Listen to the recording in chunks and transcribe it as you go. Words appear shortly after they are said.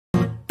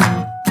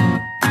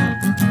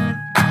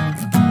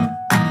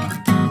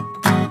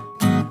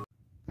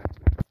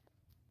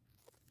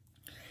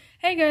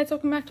Hey guys,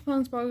 welcome back to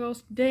Plum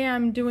Sparkles. Today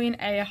I'm doing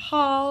a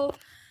haul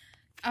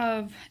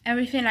of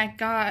everything I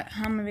got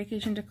on my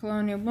vacation to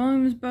Colonial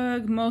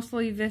Williamsburg.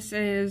 Mostly this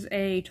is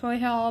a toy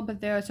haul, but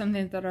there are some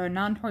things that are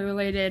non-toy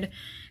related,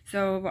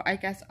 so I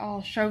guess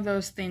I'll show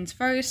those things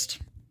first.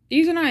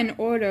 These are not in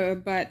order,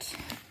 but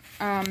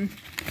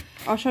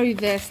I'll show you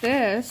this.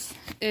 This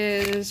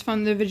is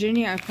from the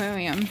Virginia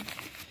Aquarium.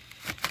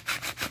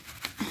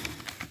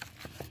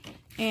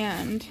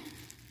 And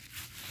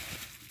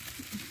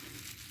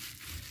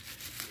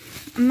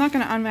I'm not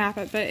going to unwrap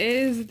it, but it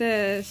is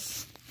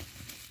this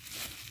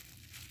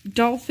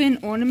dolphin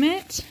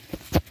ornament.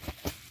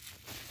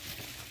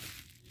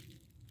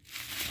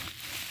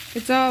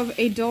 It's of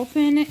a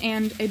dolphin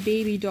and a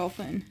baby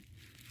dolphin.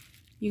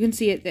 You can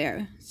see it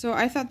there. So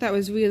I thought that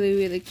was really,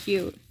 really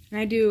cute. And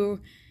I do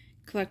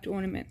collect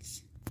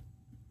ornaments.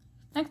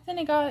 Next thing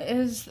I got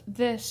is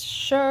this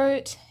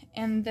shirt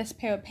and this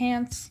pair of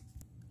pants.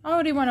 I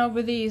already went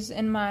over these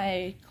in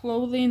my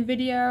clothing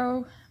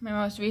video, my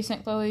most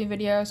recent clothing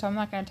video, so I'm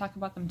not going to talk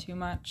about them too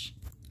much.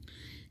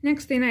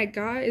 Next thing I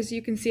got is,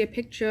 you can see a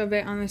picture of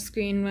it on the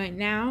screen right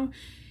now.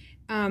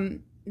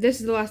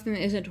 This is the last thing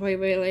that isn't toy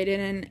related,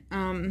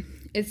 and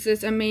it's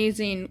this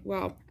amazing,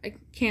 well, I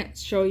can't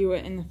show you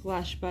it in the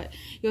flesh, but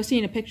you'll see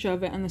in a picture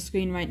of it on the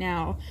screen right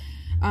now.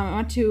 I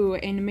went to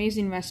an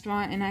amazing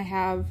restaurant, and I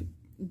have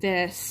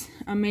this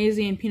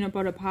amazing peanut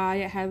butter pie.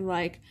 It had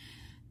like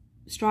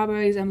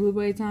strawberries and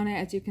blueberries on it,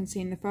 as you can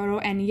see in the photo,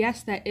 and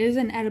yes, that is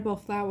an edible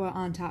flower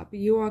on top.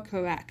 You are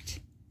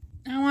correct.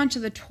 Now on to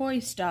the toy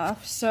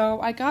stuff. So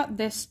I got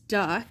this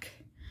duck,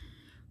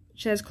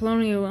 which says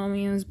Colonial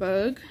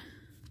Williamsburg,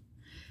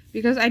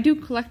 because I do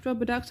collect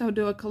rubber ducks. I'll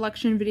do a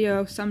collection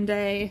video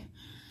someday.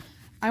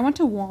 I went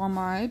to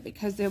Walmart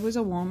because there was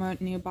a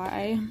Walmart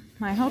nearby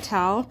my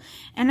hotel,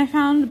 and I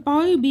found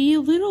Barbie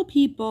Little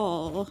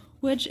People,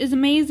 which is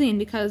amazing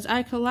because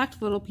I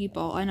collect Little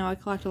People. I know I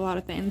collect a lot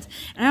of things,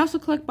 and I also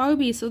collect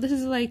Barbie, so this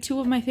is like two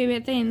of my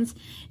favorite things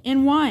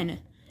in one,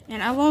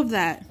 and I love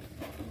that.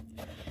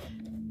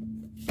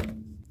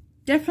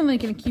 Definitely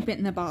gonna keep it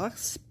in the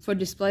box for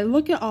display.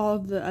 Look at all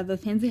of the other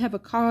things. They have a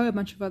car, a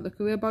bunch of other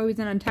career Barbies,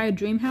 and an entire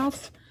dream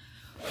house.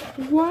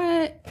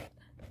 What?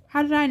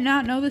 How did I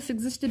not know this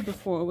existed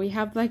before? We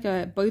have like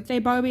a birthday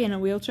Barbie and a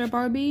wheelchair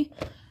Barbie.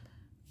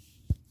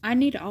 I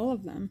need all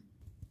of them.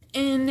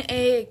 In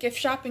a gift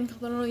shop in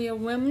Colonial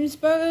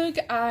Williamsburg,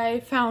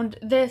 I found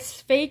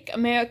this fake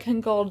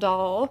American Girl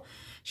doll.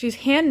 She's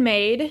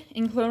handmade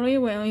in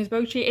Colonial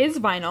Williamsburg. She is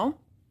vinyl.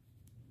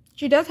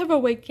 She does have a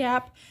wig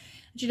cap.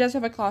 She does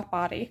have a cloth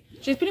body.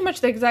 She's pretty much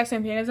the exact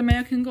same thing as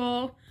American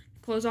Girl.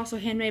 The clothes also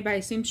handmade by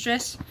a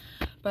seamstress,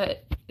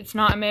 but it's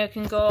not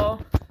American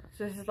Girl.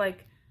 So this is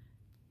like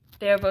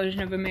their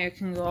version of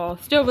American Girl.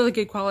 Still really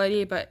good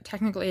quality, but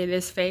technically it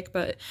is fake,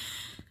 but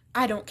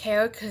I don't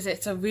care because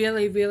it's a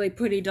really, really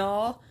pretty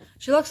doll.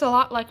 She looks a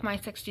lot like my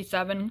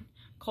 67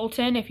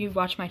 Colton, if you've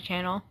watched my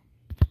channel.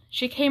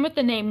 She came with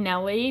the name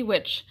Nellie,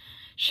 which,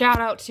 shout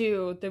out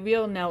to the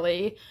real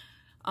Nellie,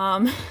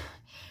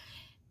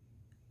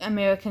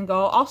 American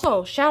Girl.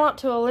 Also, shout out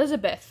to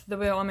Elizabeth, the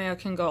real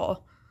American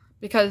Girl,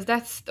 because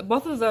that's,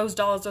 both of those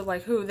dolls are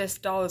like who this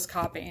doll is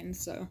copying,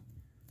 so,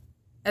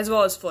 as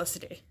well as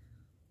Felicity.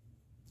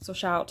 So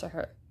shout out to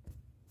her.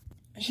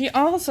 She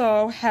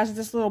also has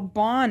this little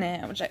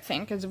bonnet, which I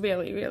think is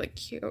really, really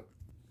cute.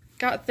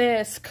 Got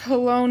this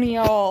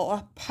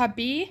colonial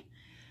puppy.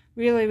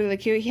 Really, really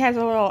cute. He has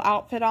a little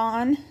outfit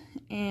on,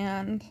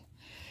 and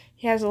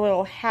he has a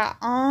little hat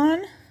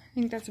on. I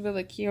think that's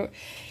really cute.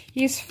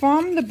 He's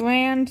from the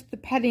brand The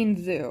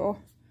Petting Zoo.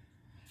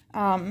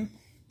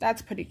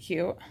 That's pretty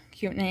cute.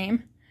 Cute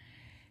name.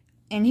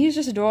 And he's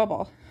just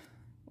adorable.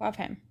 Love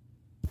him.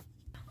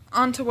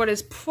 On to what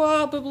is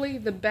probably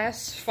the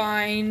best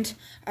find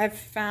I've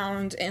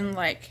found in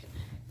like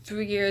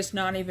 3 years,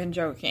 not even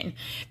joking.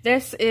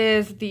 This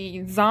is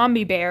the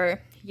zombie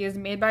bear. He is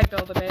made by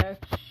Build-A-Bear,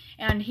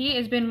 and he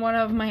has been one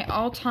of my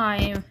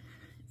all-time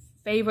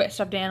favorite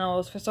stuffed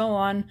animals for so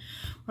long,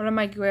 one of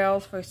my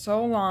grails for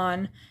so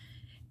long.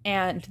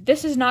 And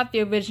this is not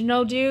the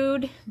original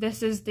dude.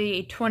 This is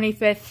the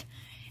 25th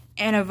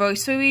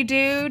anniversary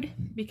dude,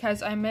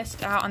 because I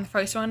missed out on the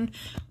first one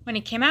when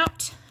he came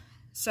out.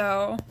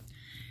 So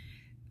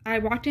I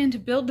walked into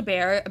a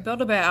Build-A-Bear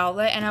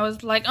outlet, and I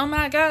was like, oh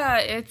my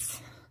god,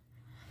 it's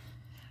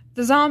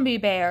the zombie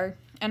bear.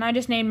 And I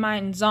just named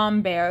mine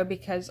Zombear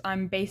because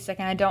I'm basic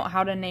and I don't know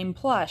how to name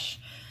plush.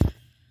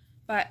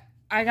 But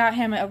I got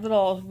him a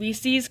little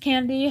Reese's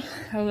candy,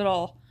 a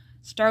little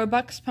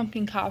Starbucks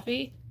pumpkin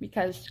coffee,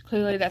 because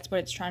clearly that's what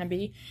it's trying to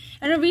be,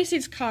 and a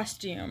Reese's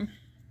costume.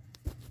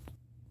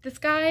 This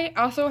guy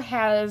also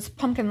has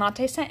pumpkin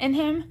latte scent in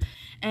him,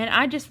 and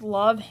I just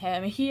love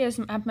him. He is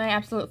my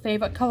absolute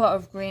favorite color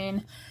of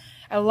green.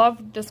 I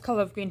love this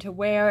color of green to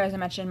wear, as I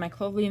mentioned in my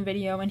clothing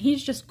video, and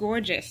he's just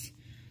gorgeous.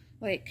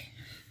 Like,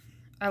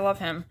 I love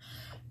him.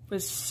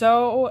 Was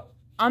so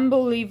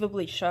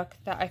unbelievably shook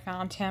that I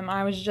found him.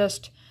 I was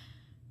just,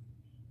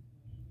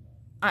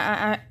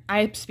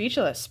 I'm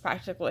speechless,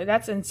 practically.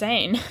 That's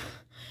insane.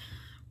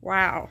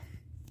 Wow.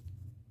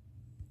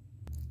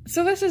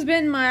 So this has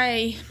been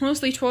my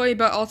mostly toy,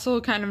 but also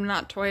kind of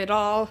not toy at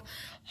all,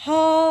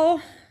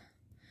 haul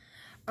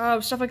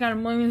of stuff I got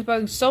in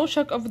Williamsburg. So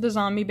shook over the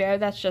zombie bear.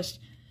 That's just,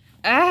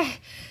 oh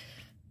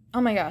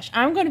my gosh.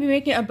 I'm going to be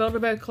making a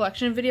Build-A-Bear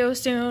collection video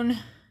soon,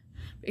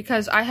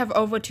 because I have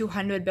over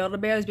 200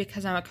 Build-A-Bears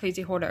because I'm a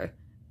crazy hoarder.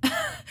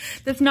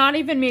 That's not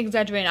even me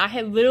exaggerating.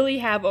 I literally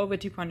have over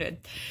 200.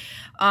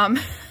 I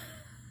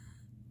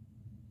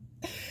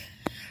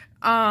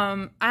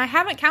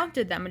haven't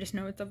counted them. I just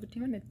know it's over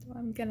 200. So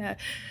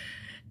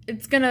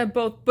it's gonna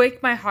both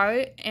break my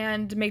heart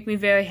and make me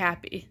very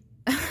happy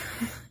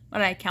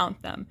when I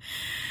count them.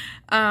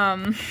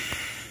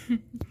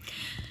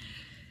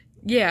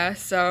 Yeah,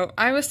 so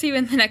I will see you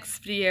in the next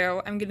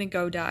video. I'm gonna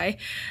go die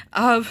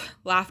of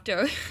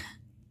laughter.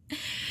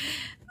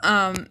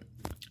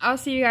 I'll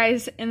see you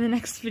guys in the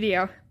next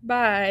video.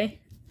 Bye.